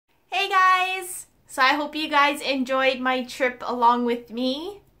guys! So I hope you guys enjoyed my trip along with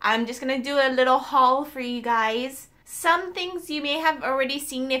me. I'm just gonna do a little haul for you guys. Some things you may have already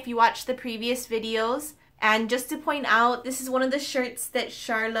seen if you watched the previous videos. And just to point out, this is one of the shirts that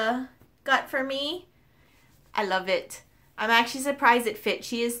Charla got for me. I love it. I'm actually surprised it fit.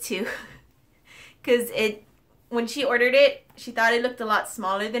 She is too. Because when she ordered it, she thought it looked a lot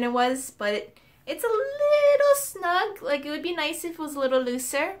smaller than it was. But it's a little snug. Like, it would be nice if it was a little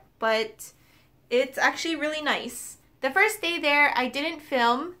looser. But it's actually really nice. The first day there, I didn't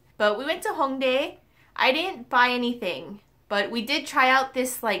film. But we went to Hongdae. I didn't buy anything. But we did try out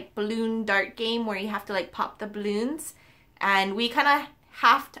this like balloon dart game where you have to like pop the balloons. And we kind of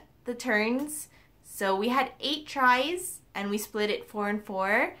halved the turns. So we had 8 tries and we split it 4 and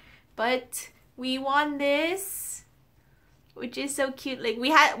 4. But we won this, which is so cute. Like we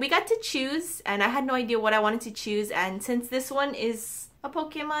got to choose and I had no idea what I wanted to choose. And since this one is a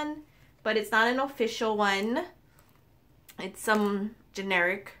Pokemon, but it's not an official one, it's some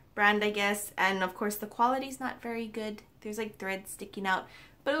generic brand, I guess. And of course the quality's not very good. There's like threads sticking out,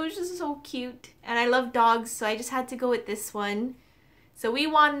 but it was just so cute. And I love dogs, so I just had to go with this one. So we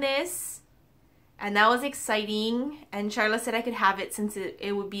won this, and that was exciting. And Charla said I could have it since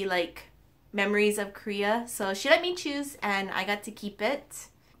it would be like memories of Korea. So she let me choose and I got to keep it.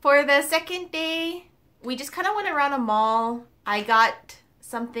 For the second day, we just kind of went around a mall. I got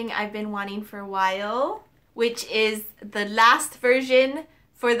something I've been wanting for a while, which is the last version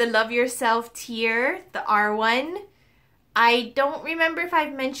for the Love Yourself tier, the R1. I don't remember if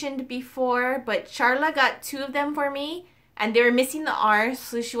I've mentioned before, but Charla got 2 of them for me, and they were missing the R,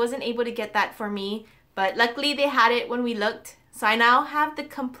 so she wasn't able to get that for me. But luckily they had it when we looked. So I now have the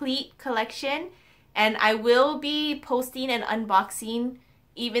complete collection, and I will be posting an unboxing,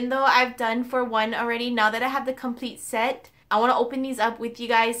 even though I've done for one already. Now that I have the complete set, I want to open these up with you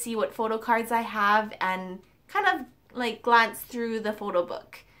guys, see what photo cards I have, and kind of like glance through the photo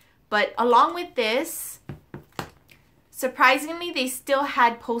book. But along with this, surprisingly, they still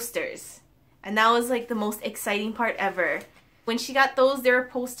had posters. And that was like the most exciting part ever. When she got those, there were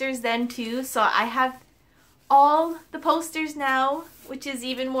posters then too. So I have all the posters now, which is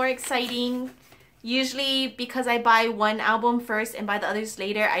even more exciting. Usually, because I buy one album first and buy the others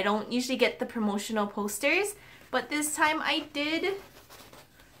later, I don't usually get the promotional posters. But this time I did.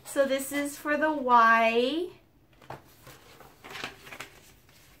 So this is for the Y.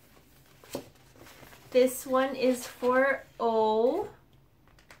 This one is for O.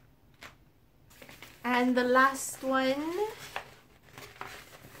 And the last one,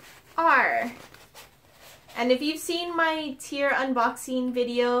 R. And if you've seen my tier unboxing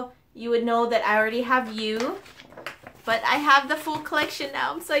video, you would know that I already have U. But I have the full collection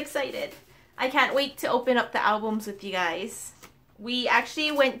now. I'm so excited. I can't wait to open up the albums with you guys. We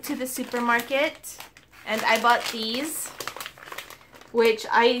actually went to the supermarket and I bought these, which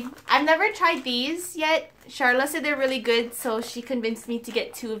I've never tried these yet. Charla said they're really good, so she convinced me to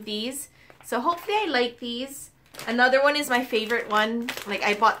get 2 of these. So hopefully I like these. Another one is my favorite one. Like,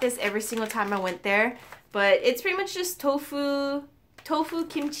 I bought this every single time I went there. But it's pretty much just tofu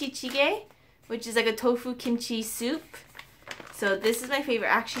kimchi jjigae, which is like a tofu kimchi soup. So this is my favorite.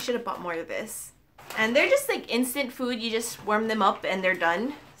 I actually should have bought more of this. And they're just like instant food. You just warm them up and they're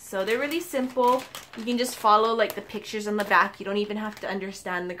done. So they're really simple. You can just follow like the pictures on the back. You don't even have to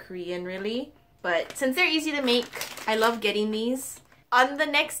understand the Korean really. But since they're easy to make, I love getting these. On the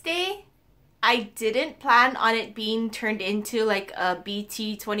next day, I didn't plan on it being turned into like a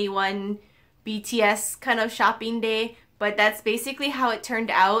BT21 BTS kind of shopping day. But that's basically how it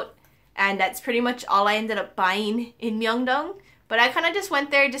turned out. And that's pretty much all I ended up buying in Myeongdong. But I kind of just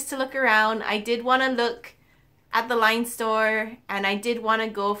went there just to look around. I did want to look at the line store, and I did want to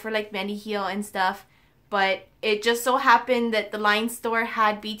go for like Mediheel and stuff, but it just so happened that the line store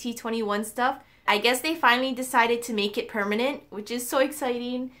had BT21 stuff. I guess they finally decided to make it permanent, which is so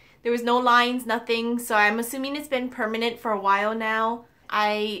exciting. There was no lines, nothing, so I'm assuming it's been permanent for a while now.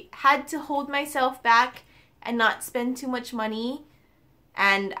 I had to hold myself back and not spend too much money,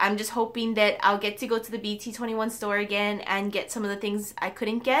 and I'm just hoping that I'll get to go to the BT21 store again and get some of the things I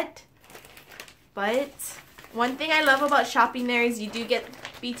couldn't get. But one thing I love about shopping there is you do get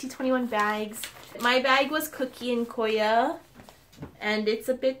BT21 bags. My bag was Cookie and Koya, and it's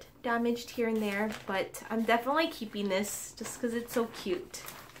a bit damaged here and there, but I'm definitely keeping this just because it's so cute.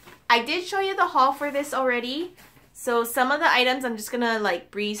 I did show you the haul for this already, so some of the items I'm just gonna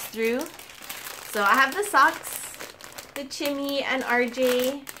like breeze through. So I have the socks, the Chimmy and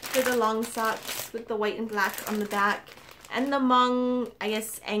RJ for the long socks with the white and black on the back. And the Mung, I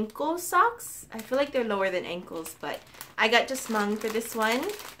guess, ankle socks. I feel like they're lower than ankles, but I got just Mung for this one.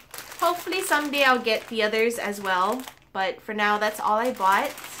 Hopefully someday I'll get the others as well. But for now, that's all I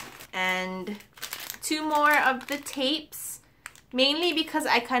bought. And 2 more of the tapes. Mainly because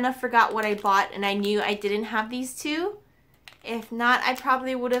I kind of forgot what I bought and I knew I didn't have these 2. If not, I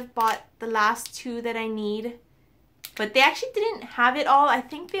probably would have bought the last 2 that I need. But they actually didn't have it all. I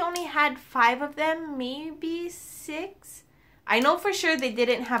think they only had 5 of them, maybe 6. I know for sure they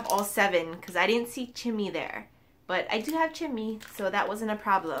didn't have all 7 because I didn't see Chimmy there. But I do have Chimmy, so that wasn't a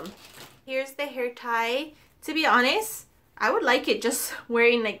problem. Here's the hair tie. To be honest, I would like it just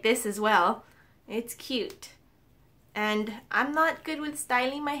wearing like this as well. It's cute. And I'm not good with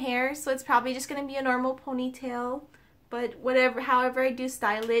styling my hair, so it's probably just going to be a normal ponytail. But whatever, however I do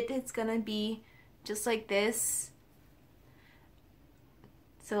style it, it's going to be just like this.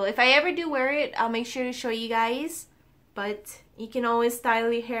 So if I ever do wear it, I'll make sure to show you guys. But you can always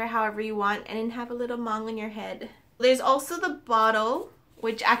style your hair however you want and then have a little mong on your head. There's also the bottle,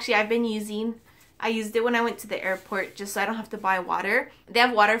 which actually I've been using. I used it when I went to the airport just so I don't have to buy water. They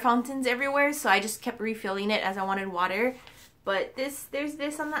have water fountains everywhere, so I just kept refilling it as I wanted water. But there's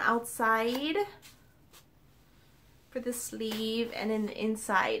this on the outside for the sleeve and then the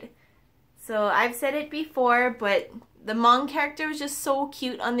inside. So I've said it before, but the Mong character was just so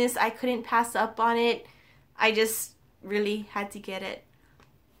cute on this. I couldn't pass up on it. I just really had to get it.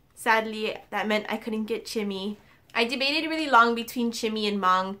 Sadly, that meant I couldn't get Chimmy. I debated really long between Chimmy and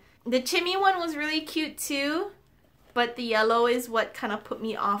Mong. The Chimmy one was really cute too, but the yellow is what kind of put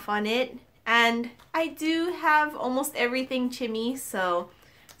me off on it. And I do have almost everything Chimmy, so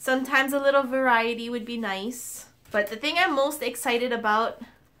sometimes a little variety would be nice. But the thing I'm most excited about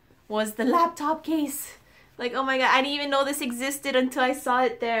was the laptop case. Like, oh my god, I didn't even know this existed until I saw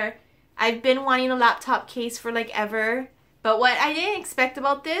it there. I've been wanting a laptop case for like ever. But what I didn't expect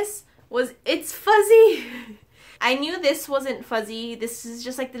about this was it's fuzzy. I knew this wasn't fuzzy. This is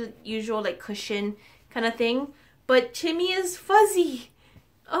just like the usual like cushion kind of thing. But Chimmy is fuzzy.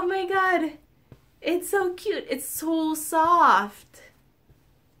 Oh my god. It's so cute. It's so soft.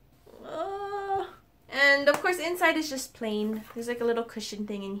 Oh. And of course inside is just plain. There's like a little cushion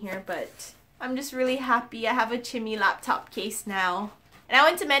thing in here, but I'm just really happy I have a Chimmy laptop case now. And I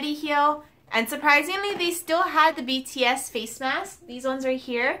went to Mediheal, and surprisingly they still had the BTS face mask. These ones right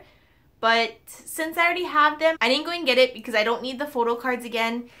here. But since I already have them, I didn't go and get it because I don't need the photo cards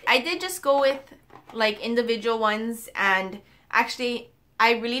again. I did just go with like individual ones, and actually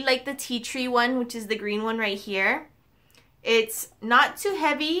I really like the tea tree one, which is the green one right here. It's not too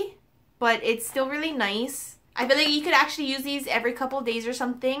heavy, but it's still really nice. I feel like you could actually use these every couple of days or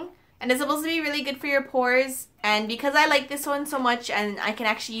something. And it's supposed to be really good for your pores. And because I like this one so much and I can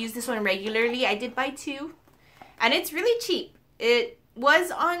actually use this one regularly, I did buy 2. And it's really cheap. It was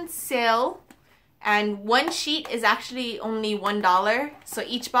on sale. And 1 sheet is actually only $1. So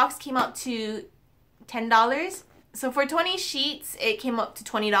each box came out to $10. So for 20 sheets, it came up to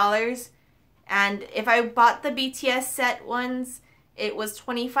 $20. And if I bought the BTS set ones, it was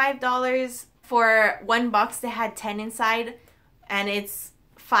 $25 for 1 box that had 10 inside. And it's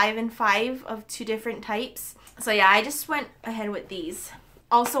 5 and 5 of 2 different types. So yeah, I just went ahead with these.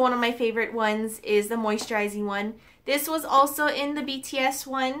 Also, one of my favorite ones is the moisturizing one. This was also in the BTS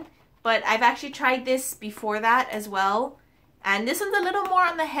one, but I've actually tried this before that as well. And this one's a little more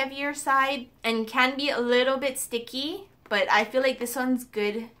on the heavier side and can be a little bit sticky, but I feel like this one's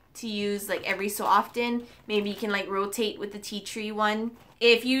good to use like every so often. Maybe you can like rotate with the tea tree one.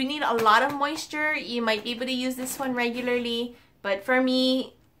 If you need a lot of moisture, you might be able to use this one regularly. But for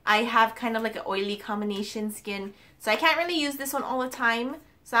me, I have kind of like an oily combination skin, so I can't really use this one all the time.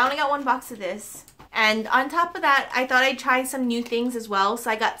 So I only got 1 box of this. And on top of that, I thought I'd try some new things as well. So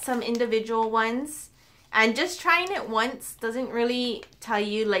I got some individual ones. And just trying it once doesn't really tell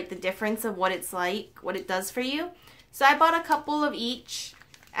you like the difference of what it's like, what it does for you. So I bought a couple of each.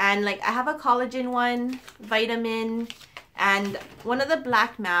 And like I have a collagen one, vitamin, and one of the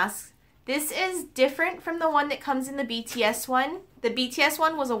black masks. This is different from the one that comes in the BTS one. The BTS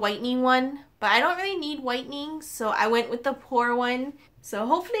one was a whitening one, but I don't really need whitening, so I went with the pore one. So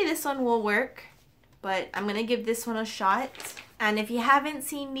hopefully this one will work, but I'm going to give this one a shot. And if you haven't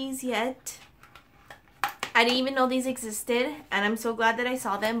seen these yet, I didn't even know these existed, and I'm so glad that I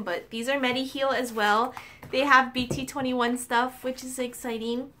saw them, but these are Mediheal as well. They have BT21 stuff, which is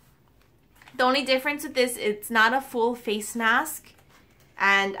exciting. The only difference with this, it's not a full face mask.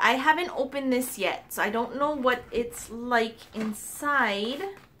 And I haven't opened this yet, so I don't know what it's like inside.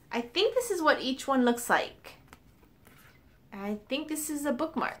 I think this is what each one looks like. I think this is a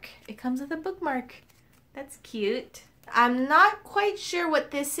bookmark. It comes with a bookmark. That's cute. I'm not quite sure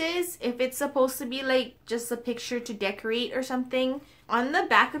what this is, if it's supposed to be like just a picture to decorate or something, on the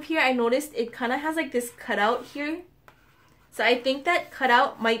back of here, I noticed it kind of has like this cutout here. So I think that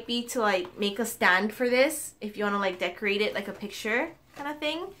cutout might be to like make a stand for this if you want to like decorate it like a picture kind of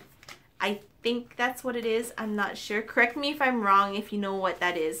thing. I think that's what it is. I'm not sure. Correct me if I'm wrong if you know what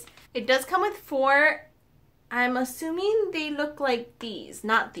that is. It does come with 4. I'm assuming they look like these,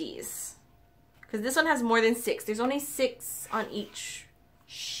 not these. Because this one has more than 6. There's only 6 on each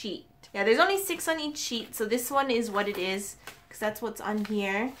sheet. Yeah, there's only 6 on each sheet. So this one is what it is. Because that's what's on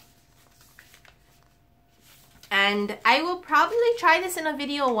here. And I will probably try this in a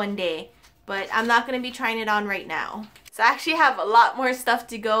video one day. But I'm not going to be trying it on right now. So I actually have a lot more stuff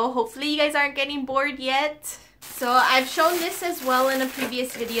to go. Hopefully you guys aren't getting bored yet. So I've shown this as well in a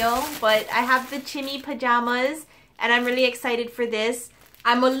previous video, but I have the Chimmy pajamas and I'm really excited for this.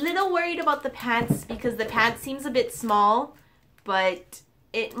 I'm a little worried about the pants because the pants seems a bit small, but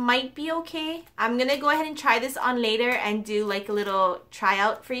it might be okay. I'm gonna go ahead and try this on later and do like a little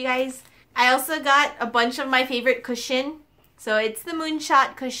tryout for you guys. I also got a bunch of my favorite cushion. So it's the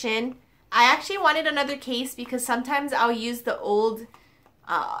Moonshot cushion. I actually wanted another case because sometimes I'll use the old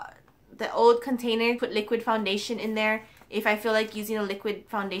container, put liquid foundation in there if I feel like using a liquid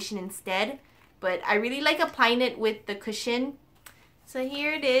foundation instead. But I really like applying it with the cushion. So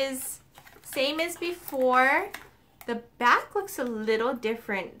here it is, same as before. The back looks a little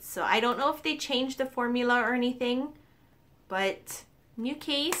different, so I don't know if they changed the formula or anything, but new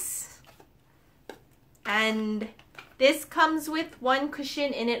case. And this comes with 1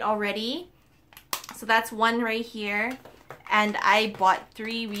 cushion in it already. So that's 1 right here. And I bought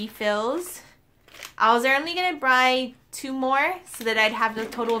 3 refills. I was only going to buy 2 more so that I'd have the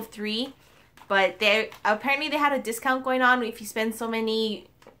total of 3. But apparently they had a discount going on. If you spend so many,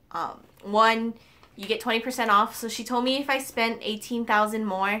 1, you get 20% off. So she told me if I spent 18,000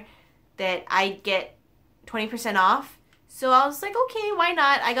 more that I'd get 20% off. So I was like, okay, why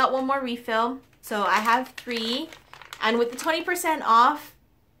not? I got 1 more refill. So I have 3. And with the 20% off,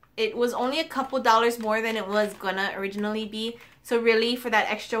 it was only a couple dollars more than it was gonna originally be. So really, for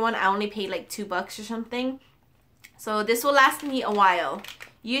that extra one, I only paid like $2 or something. So this will last me a while.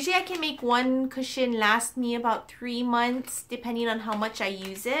 Usually I can make 1 cushion last me about 3 months, depending on how much I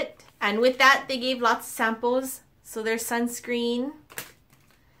use it. And with that, they gave lots of samples. So there's sunscreen,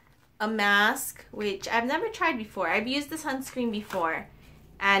 a mask, which I've never tried before. I've used the sunscreen before.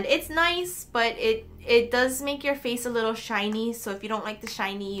 And it's nice, but it does make your face a little shiny. So if you don't like the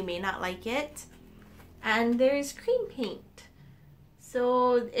shiny, you may not like it. And there's cream paint.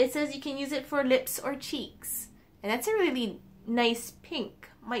 So it says you can use it for lips or cheeks. And that's a really nice pink.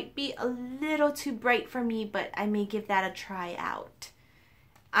 Might be a little too bright for me, but I may give that a try out.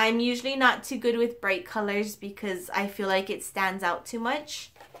 I'm usually not too good with bright colors because I feel like it stands out too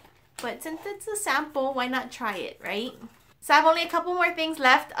much. But since it's a sample, why not try it, right? So I have only a couple more things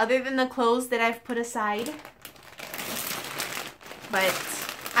left other than the clothes that I've put aside. But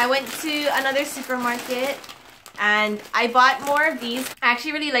I went to another supermarket and I bought more of these. I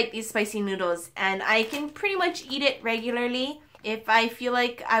actually really like these spicy noodles and I can pretty much eat it regularly. If I feel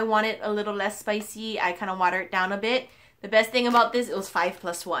like I want it a little less spicy, I kind of water it down a bit. The best thing about this, it was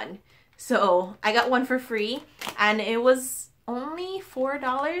 5+1. So I got 1 for free and it was only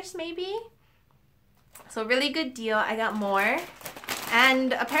 $4 maybe. So really good deal. I got more.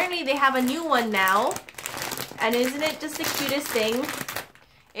 And apparently they have a new one now. And isn't it just the cutest thing?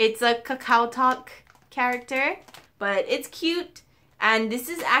 It's a Cacao Talk character, but it's cute. And this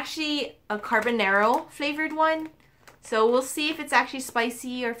is actually a carbonaro flavored one. So we'll see if it's actually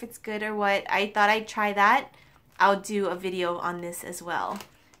spicy or if it's good or what. I thought I'd try that. I'll do a video on this as well.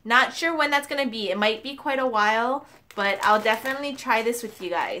 Not sure when that's going to be. It might be quite a while, but I'll definitely try this with you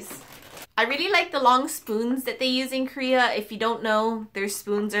guys. I really like the long spoons that they use in Korea. If you don't know, their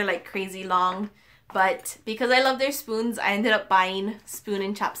spoons are like crazy long. But because I love their spoons, I ended up buying spoon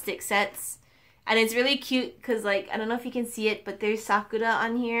and chopstick sets. And it's really cute because, like, I don't know if you can see it, but there's sakura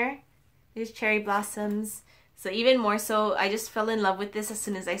on here. There's cherry blossoms. So even more so, I just fell in love with this as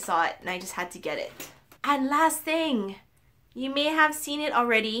soon as I saw it and I just had to get it. And last thing, you may have seen it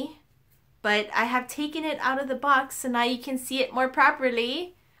already, but I have taken it out of the box so now you can see it more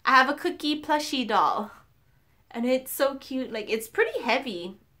properly. I have a cookie plushie doll and it's so cute. Like, it's pretty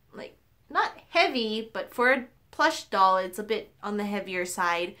heavy. Like, not heavy, but for a plush doll, it's a bit on the heavier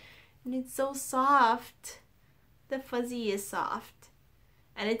side. And it's so soft. The fuzzy is soft.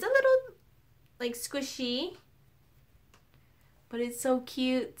 And it's a little, like, squishy. But it's so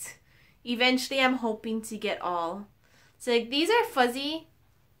cute. Eventually, I'm hoping to get all. So, like, these are fuzzy.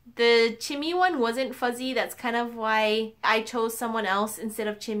 The Chimmy one wasn't fuzzy. That's kind of why I chose someone else instead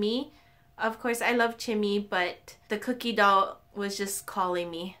of Chimmy. Of course, I love Chimmy, but the cookie doll was just calling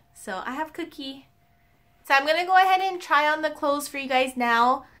me. So I have Cookie. So I'm gonna go ahead and try on the clothes for you guys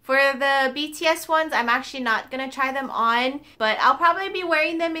now. For the BTS ones, I'm actually not gonna try them on, but I'll probably be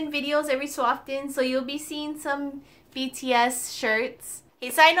wearing them in videos every so often, so you'll be seeing some BTS shirts.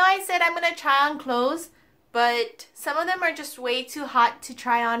 Okay, so I know I said I'm gonna try on clothes, but some of them are just way too hot to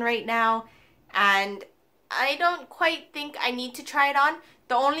try on right now, and I don't quite think I need to try it on.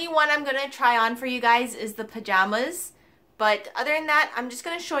 The only one I'm gonna try on for you guys is the pajamas, but other than that, I'm just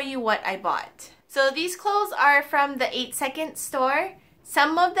gonna show you what I bought. So these clothes are from the 8 Second store.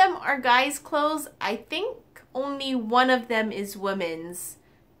 Some of them are guys' clothes. I think only one of them is women's,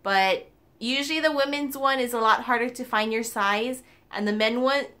 but usually the women's one is a lot harder to find your size, and the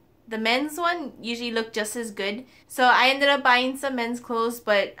men's one usually look just as good. So I ended up buying some men's clothes,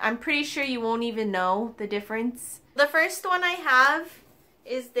 but I'm pretty sure you won't even know the difference. The first one I have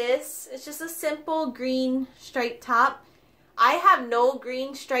is this. It's just a simple green striped top. I have no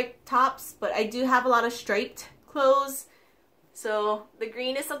green striped tops, but I do have a lot of striped clothes. So the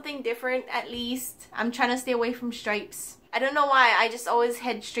green is something different at least. I'm trying to stay away from stripes. I don't know why, I just always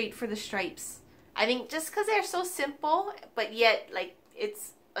head straight for the stripes. I think just because they're so simple, but yet like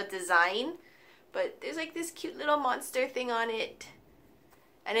it's a design. But there's like this cute little monster thing on it.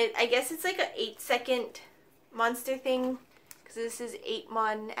 And I guess it's like a 8 Second monster thing, because this is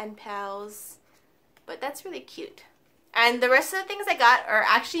 8mon and pals. But that's really cute. And the rest of the things I got are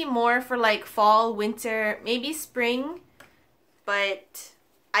actually more for like fall, winter, maybe spring. But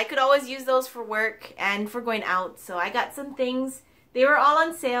I could always use those for work and for going out. So I got some things. They were all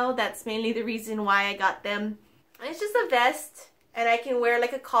on sale. That's mainly the reason why I got them. And it's just a vest. And I can wear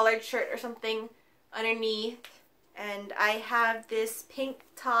like a collared shirt or something underneath. And I have this pink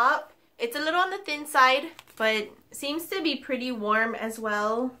top. It's a little on the thin side, but seems to be pretty warm as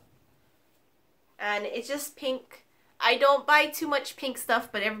well. And it's just pink. I don't buy too much pink stuff,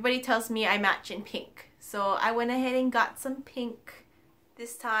 but everybody tells me I match in pink. So I went ahead and got some pink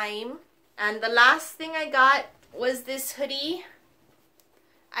this time. And the last thing I got was this hoodie.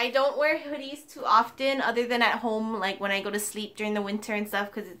 I don't wear hoodies too often other than at home, like when I go to sleep during the winter and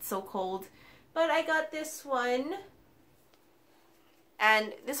stuff because it's so cold. But I got this one.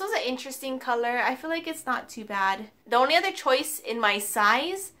 And this was an interesting color. I feel like it's not too bad. The only other choice in my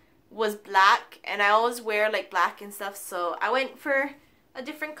size was black, and I always wear like black and stuff, so I went for a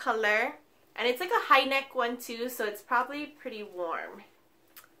different color. And it's like a high neck one too, so it's probably pretty warm.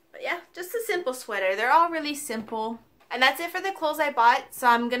 But yeah, just a simple sweater. They're all really simple. And that's it for the clothes I bought. So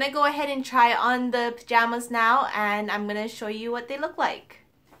I'm gonna go ahead and try on the pajamas now, and I'm gonna show you what they look like.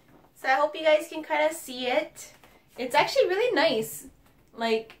 So I hope you guys can kind of see it. It's actually really nice.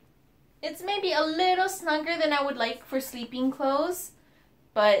 Like, it's maybe a little snugger than I would like for sleeping clothes,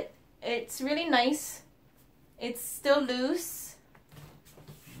 but it's really nice. It's still loose.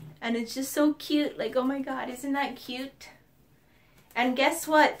 And it's just so cute. Like, oh my god, isn't that cute? And guess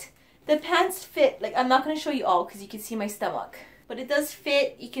what? The pants fit. Like, I'm not going to show you all because you can see my stomach. But it does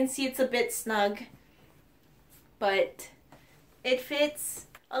fit. You can see it's a bit snug. But it fits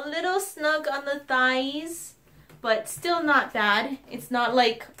a little snug on the thighs, but still not bad. It's not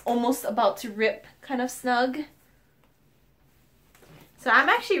like almost about to rip kind of snug. So I'm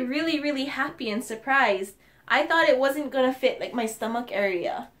actually really, really happy and surprised. I thought it wasn't going to fit like my stomach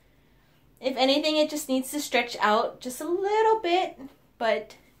area. If anything, it just needs to stretch out just a little bit,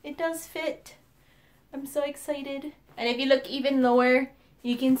 but it does fit. I'm so excited. And if you look even lower,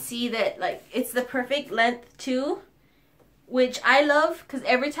 you can see that like it's the perfect length too, which I love because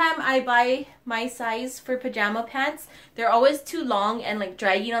every time I buy my size for pajama pants, they're always too long and like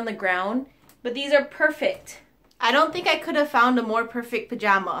dragging on the ground. But these are perfect. I don't think I could have found a more perfect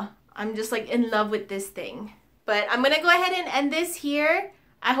pajama. I'm just like in love with this thing. But I'm gonna go ahead and end this here.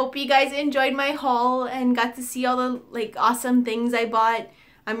 I hope you guys enjoyed my haul and got to see all the like awesome things I bought.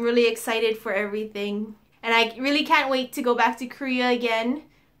 I'm really excited for everything. And I really can't wait to go back to Korea again.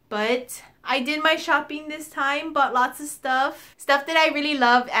 But I did my shopping this time, bought lots of stuff. Stuff that I really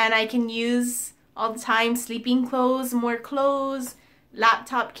love and I can use all the time. Sleeping clothes, more clothes,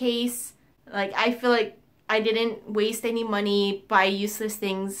 laptop case. Like, I feel like I didn't waste any money, buy useless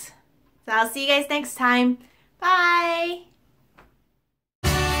things. So I'll see you guys next time. Bye!